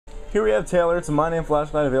Here we have Taylor. It's a my-name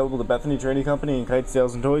flashlight available to Bethany Trading Company and Kite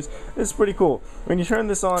Sales and Toys. This is pretty cool. When you turn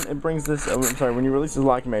this on, it brings this, when you release the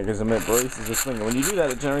locking mechanism, it releases this thing. And when you do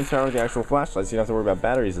that, it generates power with the actual flashlight, so you don't have to worry about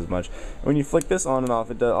batteries as much. And when you flick this on and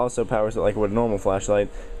off, it also powers it like with a normal flashlight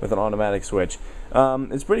with an automatic switch.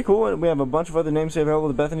 It's pretty cool. We have a bunch of other names available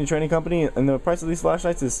to Bethany Trading Company, and the price of these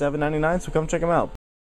flashlights is $7.99, so come check them out.